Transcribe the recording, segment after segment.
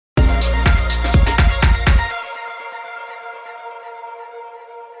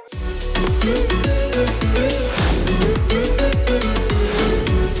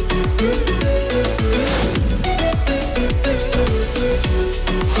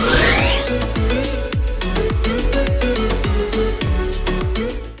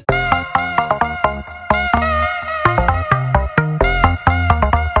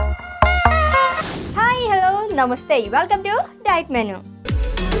Namaste. Welcome to Diet Menu.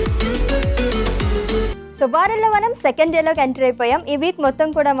 So వారంలో మనం second డేలోకి enter అయిపోయాం. ఈ వీక్ మొత్తం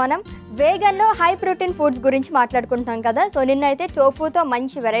కూడా మనం వేగన్లో హై ప్రోటీన్ ఫుడ్స్ గురించి మాట్లాడుకుంటున్నాం కదా. సో నిన్న అయితే టోఫుతో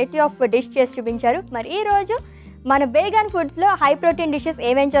మంచి వెరైటీ ఆఫ్ డిష్ చేసి చూపించారు. మరి ఈ రోజు మన వేగన్ ఫుడ్స్లో హై ప్రోటీన్ డిషెస్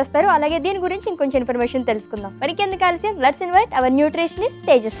ఏమేం చేస్తారు, అలాగే దీని గురించి ఇంకొంచెం ఇన్ఫర్మేషన్ తెలుసుకుందాం. మరి ఇంకెందుకు ఆలస్యం, let's invite our nutritionist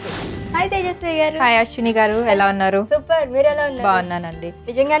Tejaswi. Hi Tejaswi గారు. హాయ్ అశ్విని గారు, ఎలా ఉన్నారు? సూపర్, మీరు ఎలా ఉన్నారు? బాగున్నానండి.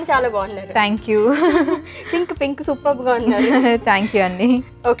 నిజంగానే చాలా బాగున్నారు. Thank you. పింక్ సూపర్ గా ఉన్నారు. థ్యాంక్ యూ అండి.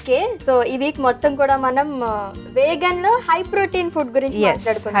 ఓకే, సో ఈ వీక్ మొత్తం కూడా మనం వేగన్ లో హై ప్రోటీన్ ఫుడ్ గురించి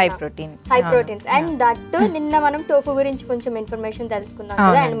మాట్లాడుకున్నాం. హై ప్రోటీన్స్ అండ్ దట్ నిన్న మనం టోఫు గురించి కొంచెం ఇన్ఫర్మేషన్ తెలుసుకున్నాం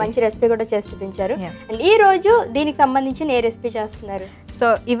కదా, అండ్ మంచి రెసిపీ కూడా చేసి చూపించారు. అండ్ ఈ రోజు దీనికి సంబంధించి ఏ రెసిపీ చేస్తున్నారు? సో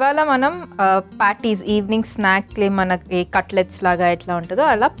ఇవాళ మనం ప్యాటీస్, ఈవినింగ్ స్నాక్ మనకి కట్లెట్స్ లాగా ఎట్లా ఉంటుందో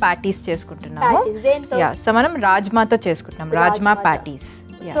అలా ప్యాటీస్ చేసుకుంటున్నాము. సో మనం రాజ్మాతో చేసుకుంటున్నాం, రాజ్మా ప్యాటీస్.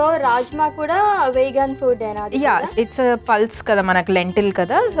 సో రాజ్మా కూడా వేగన్ ఫుడ్ ఏనా? యా, ఇట్స్ పల్స్ కదా, మనకి లెంటిల్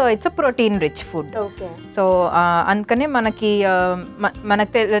కదా, so it's protein rich food. So అందుకనే మనకి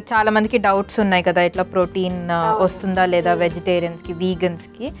చాలా మందికి డౌట్స్ ఉన్నాయి కదా, ఇట్లా ప్రోటీన్ వస్తుందా లేదా వెజిటేరియన్స్కి,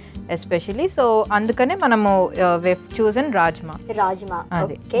 వీగన్స్కి ఎస్పెషలీ. సో అందుకనే మనము chosen rajma.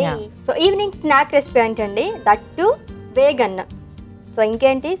 Okay, so evening snack recipe ఏంటండి, దట్ టు వేగన్. సో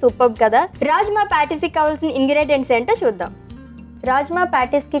ఇంకేంటి, సూపర్ కదా. రాజ్మా ప్యాటీస్కి కావాల్సిన ఇంగ్రీడియంట్స్ ఏంటో చూద్దాం. రాజ్మా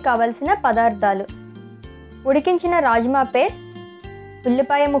ప్యాటీస్కి కావలసిన పదార్థాలు: ఉడికించిన రాజ్మా పేస్ట్,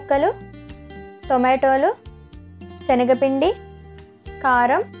 ఉల్లిపాయ ముక్కలు, టొమాటోలు, శనగపిండి,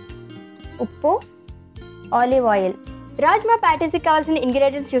 కారం, ఉప్పు, ఆలివ్ ఆయిల్. రాజ్మా ప్యాటీస్కి కావాల్సిన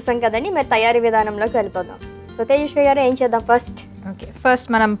ఇంగ్రీడియంట్స్ చూసాం కదండి, మరి తయారీ విధానంలోకి వెళ్ళిపోదాం. సో తేజస్వి గారు, ఏం చేద్దాం ఫస్ట్? ఓకే, ఫస్ట్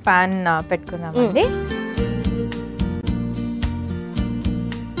మనం ప్యాన్ పెట్టుకుందామండి.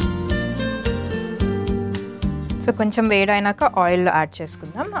 సో కొంచెం వేడైనాక ఆయిల్ యాడ్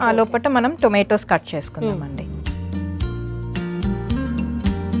చేసుకుందాం. ఆ లోపల మనం టొమాటోస్ కట్ చేసుకుందాం అండి.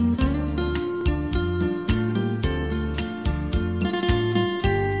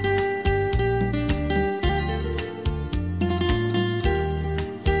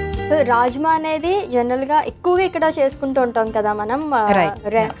 రాజ్మా అనేది జనరల్ గా ఎక్కువగా ఇక్కడ చేసుకుంటూ ఉంటాం కదా మనం,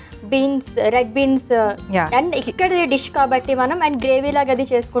 బీన్స్, రెడ్ బీన్స్, అండ్ ఇక్కడ డిష్ కాబట్టి మనం, అండ్ గ్రేవీ లాగా అది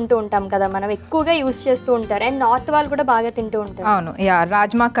చేసుకుంటూ ఉంటాం కదా మనం, ఎక్కువగా యూస్ చేస్తూ ఉంటారు. అండ్ నార్త్ వాళ్ళు కూడా బాగా తింటూ ఉంటారు. అవును, యా,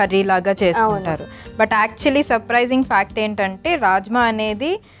 రాజ్మా కర్రీ లాగా చేసుకుంటారు. బట్ యాక్చువల్లీ సర్ప్రైజింగ్ ఫ్యాక్ట్ ఏంటంటే రాజ్మా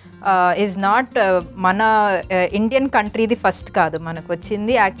అనేది ఈజ్ నాట్ మన ఇండియన్ కంట్రీది ఫస్ట్ కాదు, మనకు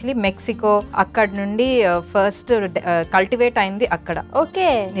వచ్చింది యాక్చువల్లీ మెక్సికో, అక్కడ నుండి ఫస్ట్ కల్టివేట్ అయింది అక్కడ.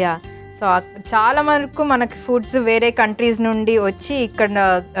 Okay, yeah. సో చాలా వరకు మనకి ఫుడ్స్ వేరే కంట్రీస్ నుండి వచ్చి ఇక్కడ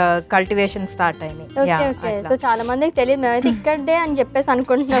కల్టివేషన్ స్టార్ట్ అయింది. సో చాలా మందికి తెలియదు, మేమైతే ఇక్కడే అని చెప్పేసి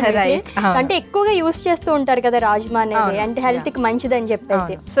అనుకుంటున్నాం. అంటే ఎక్కువగా యూస్ చేస్తూ ఉంటారు కదా రాజ్మా అనేది, అంటే హెల్త్ కి మంచిది అని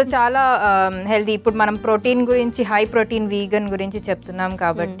చెప్పేసి. సో చాలా హెల్తీ. ఇప్పుడు మనం ప్రోటీన్ గురించి, హై ప్రోటీన్ వీగన్ గురించి చెప్తున్నాం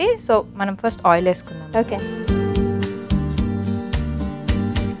కాబట్టి, సో మనం ఫస్ట్ ఆయిల్ వేసుకుందాం. ఓకే,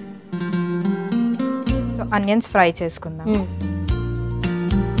 సో ఆనియన్స్ ఫ్రై చేసుకుందాం.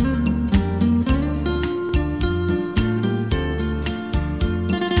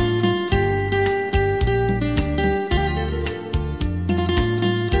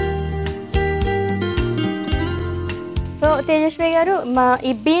 సో తేజస్వి గారు,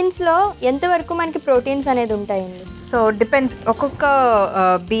 ఈ బీన్స్ లో ఎంతవరకు మనకి ప్రోటీన్స్ అనేది ఉంటాయండి? సో డిపెండ్స్, ఒక్కొక్క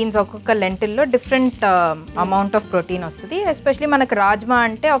బీన్స్, ఒక్కొక్క లెంటిల్లో డిఫరెంట్ అమౌంట్ ఆఫ్ ప్రోటీన్ వస్తుంది. ఎస్పెషలీ మనకు రాజ్మా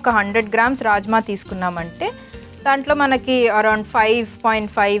అంటే ఒక 100 grams రాజ్మా తీసుకున్నామంటే దాంట్లో మనకి అరౌండ్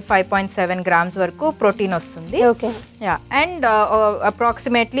 5.7 grams వరకు ప్రోటీన్ వస్తుంది. యా, అండ్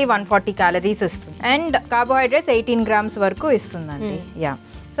అప్రాక్సిమేట్లీ 140 calories ఇస్తుంది. అండ్ కార్బోహైడ్రేట్స్ 18 grams వరకు ఇస్తుందండి. Yeah.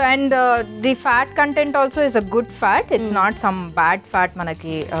 So and the fat content also is a good fat, it's not some bad fat.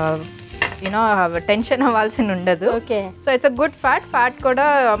 మనకి యూనో టెన్షన్ అవ్వాల్సి ఉండదు. So it's a good fat. Fat కూడా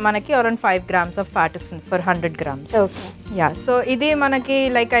మనకి around 5 grams of fat వస్తుంది for 100 grams. Yeah, so ఇది మనకి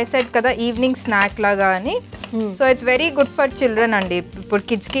like I said కదా, evening snack లాగా అని. So it's very good for children అండి. ఇప్పుడు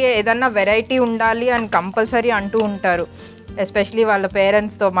కిడ్స్కి ఏదన్నా వెరైటీ ఉండాలి అని కంపల్సరీ అంటూ ఉంటారు, ఎస్పెషలీ వాళ్ళ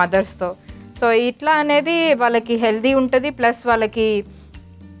పేరెంట్స్తో, మదర్స్తో. సో ఇట్లా అనేది వాళ్ళకి హెల్దీ ఉంటుంది, ప్లస్ వాళ్ళకి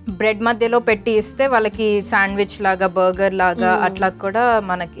బ్రెడ్ మధ్యలో పెట్టి ఇస్తే వాళ్ళకి శాండ్విచ్ లాగా, బర్గర్ లాగా అట్లా కూడా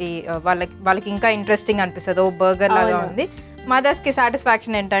మనకి వాళ్ళకి ఇంకా ఇంట్రెస్టింగ్ అనిపిస్తుంది. ఓ బర్గర్ లాగా ఉంది. మదర్స్ కి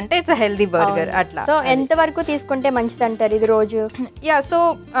సాటిస్ఫాక్షన్ ఏంటంటే ఇట్స్ హెల్దీ బర్గర్ అట్లా. సో ఎంత వరకు తీసుకుంటే మంచిది అంటారు ఇది రోజు? యా, సో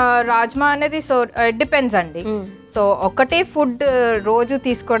రాజ్మా అనేది సో డిపెండ్స్ అండి. సో ఒకటే ఫుడ్ రోజు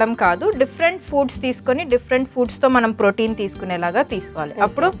తీసుకోవడం కాదు, డిఫరెంట్ ఫుడ్స్ తీసుకొని డిఫరెంట్ ఫుడ్స్తో మనం ప్రోటీన్ తీసుకునేలాగా తీసుకోవాలి.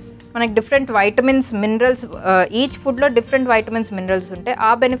 అప్పుడు మనకి డిఫరెంట్ వైటమిన్స్, మినరల్స్, ఈచ్ ఫుడ్లో డిఫరెంట్ వైటమిన్స్, మినరల్స్ ఉంటాయి. ఆ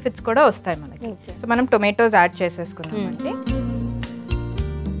బెనిఫిట్స్ కూడా వస్తాయి మనకి. సో మనం టొమాటోస్ యాడ్ చేసేసుకున్నామండి.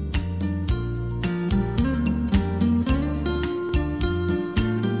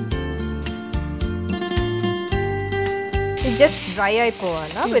 ఇది just dry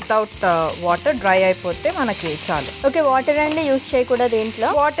అయిపోవాలా, without water dry అయిపోతే మనకి చాలు. ఓకే, వాటర్ అండి యూస్ చేయకూడదు దీంట్లో?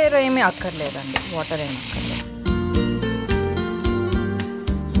 వాటర్ ఏమీ అక్కర్లేదండి, వాటర్ ఏమీ అక్కర్లేదు.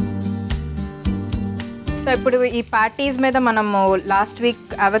 సో ఇప్పుడు ఈ ప్యాటీస్ మీద మనము last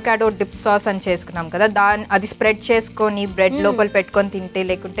week avocado dip sauce అని చేసుకున్నాం కదా, అది స్ప్రెడ్ చేసుకొని బ్రెడ్ లోపల పెట్టుకొని తింటే,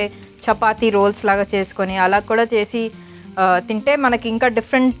 లేకుంటే చపాతీ రోల్స్ లాగా చేసుకొని అలా కూడా చేసి తింటే మనకి ఇంకా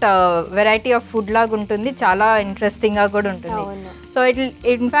డిఫరెంట్ వెరైటీ ఆఫ్ ఫుడ్ లాగా ఉంటుంది, చాలా ఇంట్రెస్టింగ్గా కూడా ఉంటుంది. సో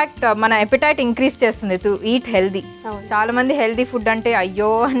ఇన్ఫ్యాక్ట్ మన ఎపిటైట్ ఇంక్రీజ్ చేస్తుంది టు ఈట్ హెల్దీ. చాలా మంది హెల్దీ ఫుడ్ అంటే అయ్యో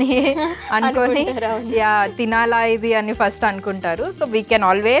అని అనుకొని తినాలా ఇది అని ఫస్ట్ అనుకుంటారు. So we can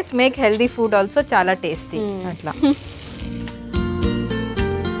always make healthy food also చాలా టేస్టీ అట్లా.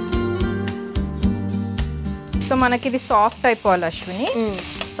 సో మనకి ఇది సాఫ్ట్ అయిపోవాలి అశ్విని.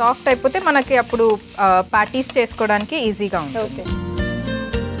 సాఫ్ట్ అయిపోతే మనకి అప్పుడు ప్యాటీస్ చేసుకోవడానికి ఈజీగా ఉంటుంది.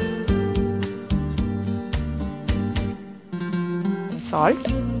 Salt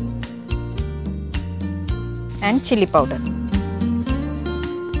and chilli powder.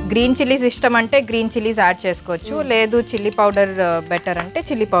 Green chillies ఇష్టం అంటే గ్రీన్ చిల్లీస్ యాడ్ చేసుకోవచ్చు, లేదు చిల్లీ పౌడర్ బెటర్ అంటే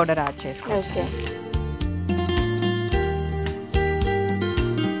చిల్లీ పౌడర్ యాడ్ చేసుకోవచ్చు.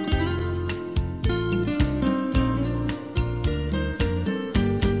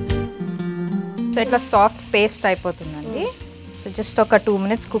 సో ఇట్లా సాఫ్ట్ పేస్ట్ అయిపోతుందండి. సో జస్ట్ ఒక 2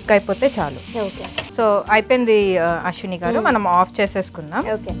 minutes కుక్ అయిపోతే చాలు. సో అయిపోయింది అశ్విని గారు, మనం ఆఫ్ చేసేసుకుందాం.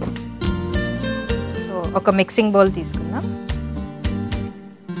 సో ఒక మిక్సింగ్ బౌల్ తీసుకుందాం.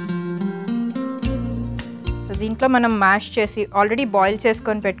 సో దీంట్లో మనం మ్యాష్ చేసి ఆల్రెడీ బాయిల్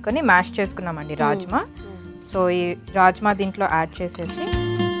చేసుకొని పెట్టుకొని మ్యాష్ చేసుకున్నామండి రాజ్మా. సో ఈ రాజ్మా దీంట్లో యాడ్ చేసేసి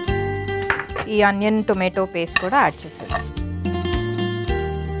ఈ ఆనియన్ టొమాటో పేస్ట్ కూడా యాడ్ చేసేసి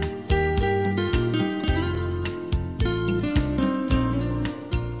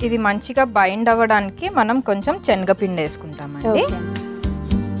ఇది మంచిగా బైండ్ అవ్వడానికి మనం కొంచెం శనగపిండి వేసుకుంటామండి.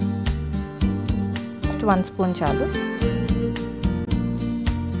 జస్ట్ 1 స్పూన్ చాలు.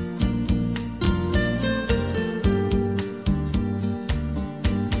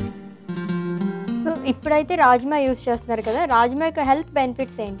 ఇప్పుడైతే రాజ్మా యూస్ చేస్తున్నారు కదా, రాజ్మా యొక్క హెల్త్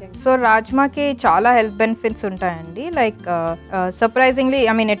బెనిఫిట్స్ ఏంటండి? సో రాజ్మాకి చాలా హెల్త్ బెనిఫిట్స్ ఉంటాయండి. Like surprisingly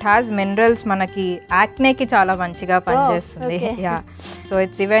it has minerals, మనకి యాక్నేకి చాలా మంచిగా పనిచేస్తుంది. Yeah, so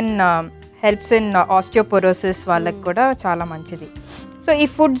it's even helps in osteoporosis వాళ్ళకి కూడా చాలా మంచిది. సో ఈ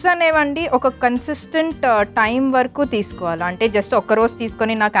ఫుడ్స్ అనేవండి ఒక కన్సిస్టెంట్ టైం వరకు తీసుకోవాలి. అంటే జస్ట్ ఒక్కరోజు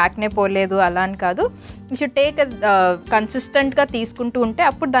తీసుకొని నాకు యాక్నే పోలేదు అలా అని కాదు. యూ షుడ్ టేక్ కన్సిస్టెంట్గా తీసుకుంటూ ఉంటే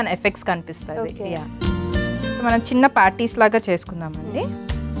అప్పుడు దాని ఎఫెక్ట్స్ కనిపిస్తుంది. యా, మనం చిన్న ప్యాటీస్ లాగా చేసుకుందామండి.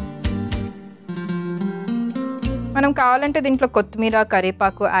 మనం కావాలంటే దీంట్లో కొత్తిమీర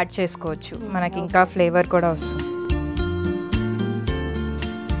కరివేపాకు యాడ్ చేసుకోవచ్చు, మనకి ఇంకా ఫ్లేవర్ కూడా వస్తుంది.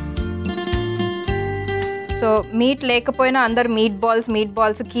 సో మీట్ లేకపోయినా అందరు మీట్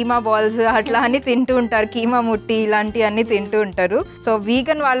బాల్స్ కీమా బాల్స్ అట్లా అని తింటూ ఉంటారు, కీమా ముట్టి ఇలాంటివన్నీ తింటూ ఉంటారు. సో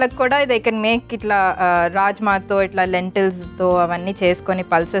వీగన్ వాళ్ళకి కూడా దే కెన్ మేక్ ఇట్లా రాజ్మాతో ఇట్లా లెంటిల్స్తో అవన్నీ చేసుకొని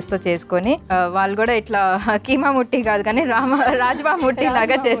పల్సెస్తో చేసుకొని వాళ్ళు కూడా ఇట్లా కీమా ముట్టి కాదు కానీ రాజ్మా ముట్టి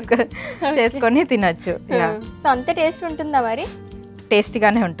లాగా చేసుకొని తినచ్చు. సో అంత టేస్ట్ ఉంటుందా మరి?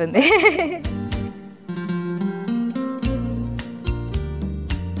 టేస్టీగానే ఉంటుంది.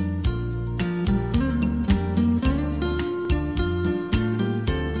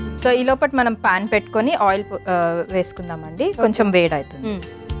 సో ఈ లోపల మనం పాన్ పెట్టుకొని ఆయిల్ వేసుకుందామండి, కొంచెం వేడి అవుతుంది.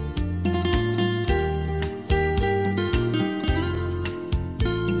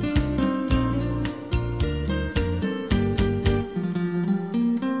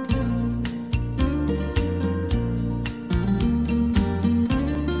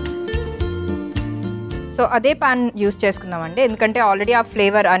 సో అదే పాన్ యూస్ చేసుకుందామండి, ఎందుకంటే ఆల్రెడీ ఆ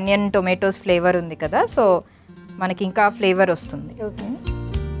ఫ్లేవర్ ఆనియన్ టొమాటోస్ ఫ్లేవర్ ఉంది కదా, సో మనకి ఇంకా ఫ్లేవర్ వస్తుంది.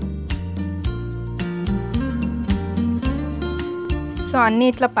 సో అన్నీ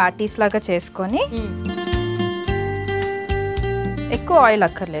ఇట్లా ప్యాటీస్ లాగా చేసుకొని, ఎక్కువ ఆయిల్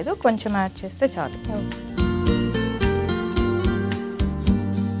అక్కర్లేదు, కొంచెం యాడ్ చేస్తే చాలు.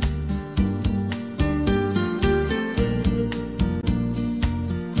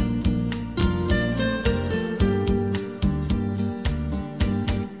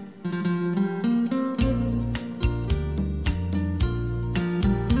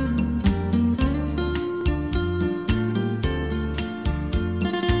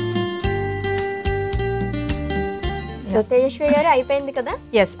 తేజస్వి గారు అయిపోయింది కదా?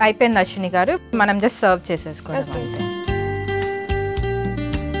 ఎస్, అయిపోయింది అశ్విని గారు, మనం జస్ట్ సర్వ్ చేసేసుకోవడం అంతే.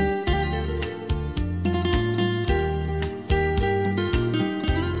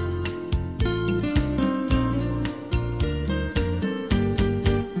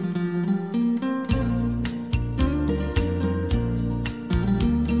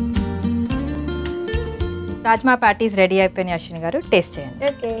 రాజ్మా ప్యాటీస్ రెడీ అయిపోయినాయి అశ్విని గారు, టేస్ట్ చేయండి.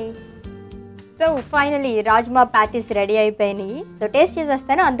 Okay, so finally rajma patties ready అయిపోయినాయి. సో టేస్ట్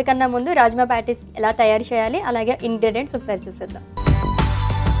చేసేస్తాను. అందుకన్నా ముందు రాజ్మా ప్యాటీస్ ఎలా తయారు చేయాలి అలాగే ఇంగ్రీడియంట్స్ ఒకసారి చూసేద్దాం.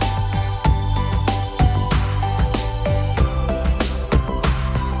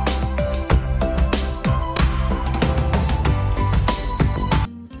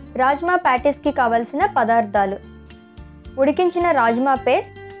 రాజ్మా ప్యాటీస్కి కావలసిన పదార్థాలు: ఉడికించిన రాజ్మా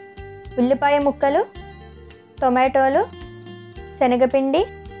పేస్ట్, ఉల్లిపాయ ముక్కలు, టొమాటోలు, శనగపిండి,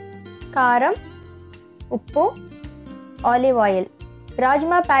 కారం, ఉప్పు, ఆలివ్ ఆయిల్.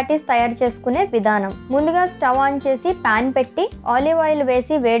 రాజ్మా ప్యాటీస్ తయారు చేసుకునే విధానం: ముందుగా స్టవ్ ఆన్ చేసి పాన్ పెట్టి ఆలివ్ ఆయిల్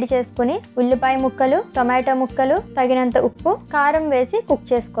వేసి వేడి చేసుకుని ఉల్లిపాయ ముక్కలు, టొమాటో ముక్కలు, తగినంత ఉప్పు, కారం వేసి కుక్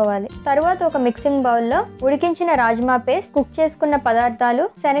చేసుకోవాలి. తరువాత ఒక మిక్సింగ్ బౌల్లో ఉడికించిన రాజ్మా పేస్ట్, కుక్ చేసుకున్న పదార్థాలు,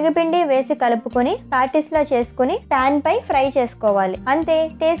 శనగపిండి వేసి కలుపుకొని ప్యాటీస్ లా చేసుకుని పాన్ పై ఫ్రై చేసుకోవాలి. అంతే,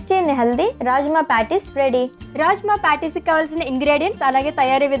 tasty and healthy rajma patties ready. Rajma patties కి కావాల్సిన ఇంగ్రీడియంట్స్ అలాగే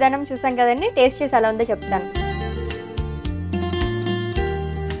తయారీ విధానం చూసాం కదండి. టేస్ట్ చేసి ఎలా ఉందో చెప్తాను.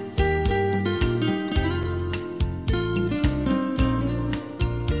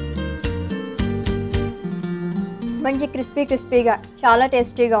 మంచి క్రిస్పీగా చాలా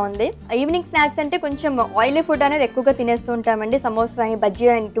టేస్టీగా ఉంది. ఈవినింగ్ స్నాక్స్ అంటే కొంచెం ఆయిలీ ఫుడ్ అనేది ఎక్కువగా తినేస్తూ ఉంటామండి, సమోసా అని, బజ్జీ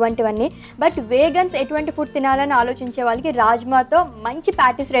అని, ఇటువంటివన్నీ. బట్ వేగన్స్ ఎటువంటి ఫుడ్ తినాలని ఆలోచించే వాళ్ళకి రాజ్మాతో మంచి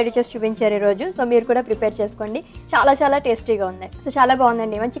ప్యాటీస్ రెడీ చేసి చూపించారు ఈరోజు. సో మీరు కూడా ప్రిపేర్ చేసుకోండి, చాలా టేస్టీగా ఉంది. సో చాలా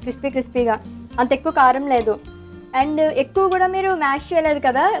బాగుందండి, మంచి క్రిస్పీగా, అంత ఎక్కువ కారం లేదు అండ్ ఎక్కువ కూడా మీరు మ్యాష్ చేయలేదు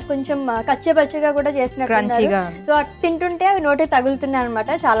కదా, కొంచెం కచ్చపచ్చగా కూడా చేసినట్టు. సో తింటుంటే అవి నోటి తగులుతున్నాయి అనమాట.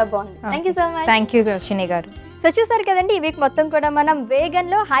 చాలా బాగుంది. Thank you so much. Thank you Ashwini గారు. సో చూసారు కదండి, ఈ వీక్ మొత్తం కూడా మనం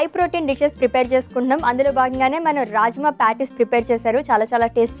వేగన్లో హై ప్రోటీన్ డిషెస్ ప్రిపేర్ చేసుకుంటున్నాం. అందులో భాగంగానే మనం రాజ్మా ప్యాటీస్ ప్రిపేర్ చేశారు. చాలా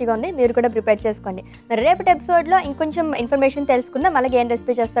టేస్టీగా ఉంది, మీరు కూడా ప్రిపేర్ చేసుకోండి. మరి రేపటి ఎపిసోడ్లో ఇంకొంచెం ఇన్ఫర్మేషన్ తెలుసుకుందాం, అలాగే ఏం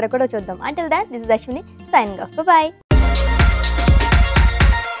రెసిపీ చేస్తారో కూడా చూద్దాం. Until than, this is Ashwini signing off. By.